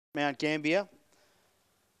Mt-Gambier.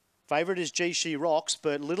 Favourite is G She Rocks,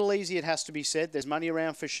 but Little Easy it has to be said. There's money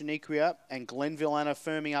around for Shaniqua and Glenville-Anna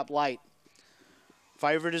firming up late.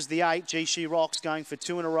 Favourite is the 8, G She Rocks, going for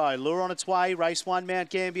 2 in a row. Lure on its way, race 1,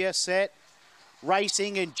 Mt-Gambier, set.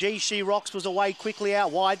 Racing, and G She Rocks was away quickly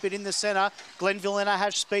out wide, but in the centre, Glenville-Anna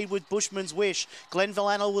has speed with Bushman's Wish.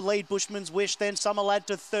 Glenville-Anna will lead Bushman's Wish, then Summerlad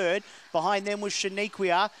to third. Behind them was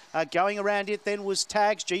Shaniqua. Going around it then was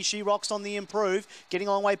Tags. G She Rocks on the improve. Getting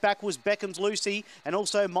a long way back was Beckham's Lucy, and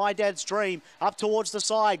also My Dad's Dream. Up towards the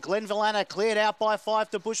side, Glenville-Anna cleared out by 5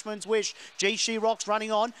 to Bushman's Wish. G She Rocks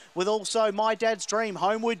running on with also My Dad's Dream.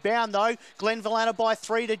 Homeward bound though, Glenville-Anna by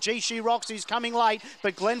 3 to G She Rocks, who's coming late,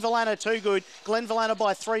 but Glenville-Anna too good. Glenville-Anna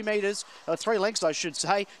by 3 metres, 3 lengths I should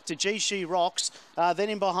say, to G She Rocks. Then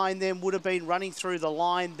in behind them would have been running through the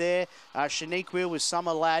line there, Shaniqua with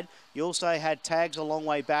Summer Lad. You also had Tags a long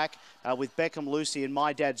way back with Beckham Lucy and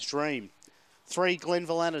My Dad's Dream. 3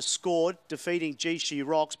 Glenville-Anna scored, defeating G She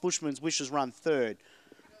Rocks. Bushman's Wishes run third.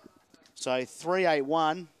 So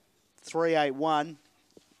 381, 381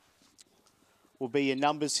 will be your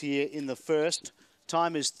numbers here in the first.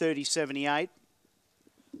 Time is 30.78.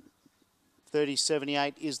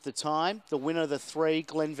 30.78 is the time. The winner of the 3,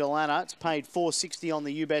 Glenville-Anna. It's paid $4.60 on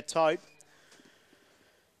the U-Bet tote.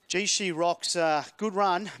 G She Rocks, good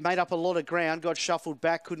run, made up a lot of ground, got shuffled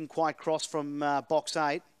back, couldn't quite cross from box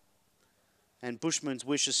 8. And Bushman's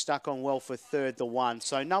Wish is stuck on well for third, the 1.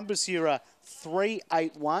 So numbers here are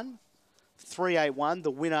 381, 381.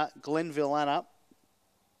 The winner, Glenville-Anna,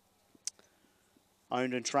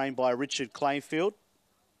 owned and trained by Richard Clayfield.